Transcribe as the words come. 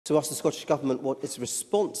To ask the Scottish Government what its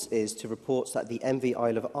response is to reports that the MV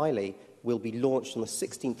Isle of Islay will be launched on the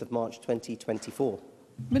 16th of March 2024.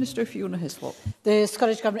 Minister Fiona Hyslop. The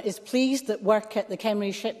Scottish Government is pleased that work at the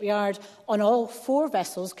Kemmery shipyard on all 4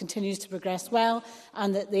 vessels continues to progress well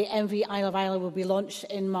and that the MV Isle of Islay will be launched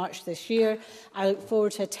in March this year. I look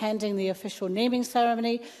forward to attending the official naming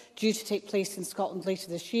ceremony due to take place in Scotland later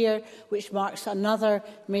this year, which marks another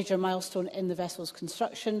major milestone in the vessel's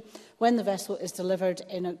construction. When the vessel is delivered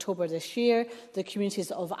in October this year, the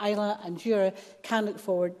communities of Islay and Jura can look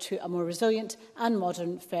forward to a more resilient and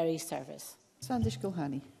modern ferry service. Sandesh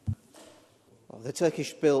Gulhane. The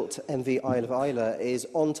Turkish-built MV Isle of Islay is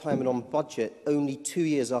on time and on budget only 2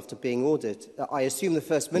 years after being ordered. I assume the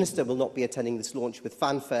First Minister will not be attending this launch with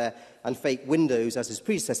fanfare and fake windows as his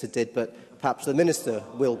predecessor did, but perhaps the Minister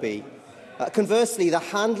will be. Conversely, the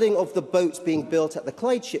handling of the boats being built at the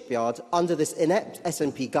Clyde shipyard under this inept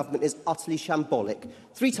SNP government is utterly shambolic.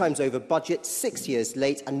 3 times over budget, 6 years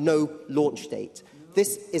late and no launch date.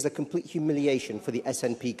 This is a complete humiliation for the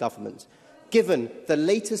SNP government. Given the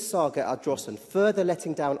latest saga at Drossen further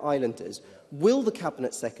letting down islanders, will the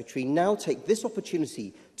Cabinet Secretary now take this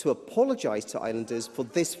opportunity to apologise to islanders for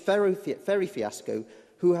this ferry fiasco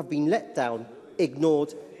who have been let down,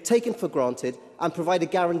 ignored, taken for granted and provide a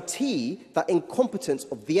guarantee that incompetence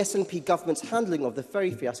of the SNP government's handling of the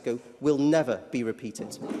ferry fiasco will never be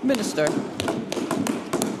repeated? Minister.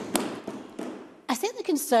 I think the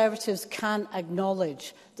Conservatives can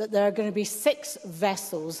acknowledge that there are going to be 6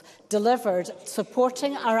 vessels delivered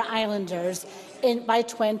supporting our islanders by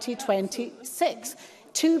 2026.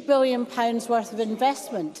 £2 billion worth of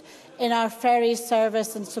investment in our ferry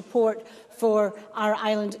service and support for our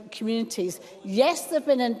island communities. Yes, there have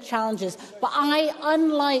been challenges, but I,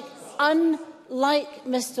 unlike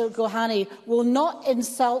Mr Gulhane, will not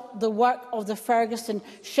insult the work of the Ferguson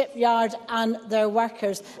shipyard and their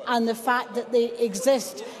workers, and the fact that they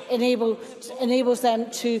exist enables them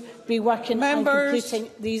to be working and completing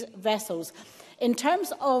these vessels. In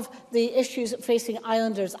terms of the issues facing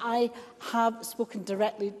islanders, I have spoken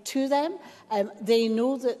directly to them. They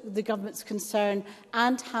know that the government's concern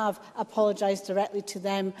and have apologised directly to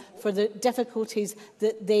them for the difficulties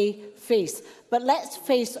that they face. But let's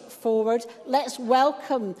face forward, let's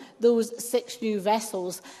welcome those 6 new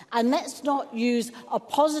vessels, and let's not use a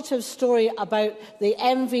positive story about the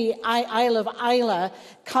MV Isle of Islay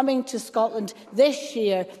coming to Scotland this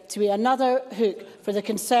year to be another hook for the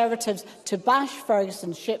Conservatives to bash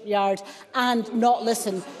Ferguson shipyard and not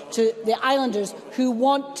listen to the islanders who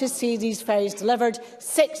want to see these ferries delivered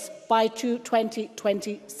 6 by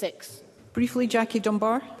 2026. Briefly, Jackie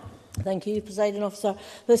Dunbar. Thank you, Presiding Officer.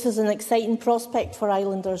 This is an exciting prospect for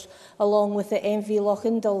islanders, along with the MV Loch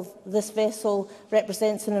Indaal. This vessel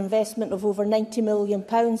represents an investment of over £90 million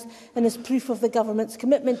and is proof of the Government's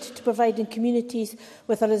commitment to providing communities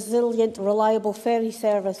with a resilient, reliable ferry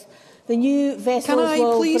service. The new vessels will Can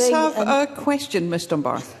I please have a question, Ms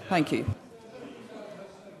Dunbar? Thank you.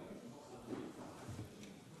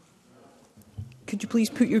 Could you please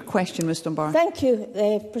put your question, Ms Dunbar? Thank you,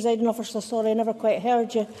 Presiding Officer. Sorry, I never quite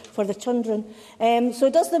heard you for the chundrin. So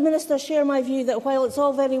does the Minister share my view that while it's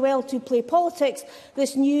all very well to play politics,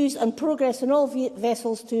 this news and progress in all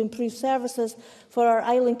vessels to improve services for our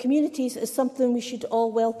island communities is something we should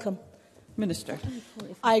all welcome? Minister.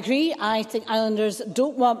 I agree. I think islanders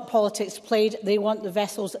don't want politics played. They want the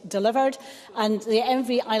vessels delivered. And the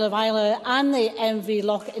MV Isle of Islay and the MV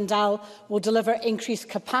Loch Indaal will deliver increased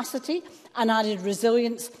capacity and added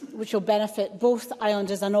resilience, which will benefit both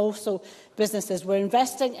islanders and also businesses. We're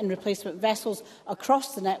investing in replacement vessels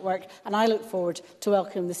across the network, and I look forward to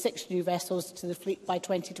welcoming the 6 new vessels to the fleet by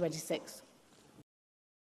 2026.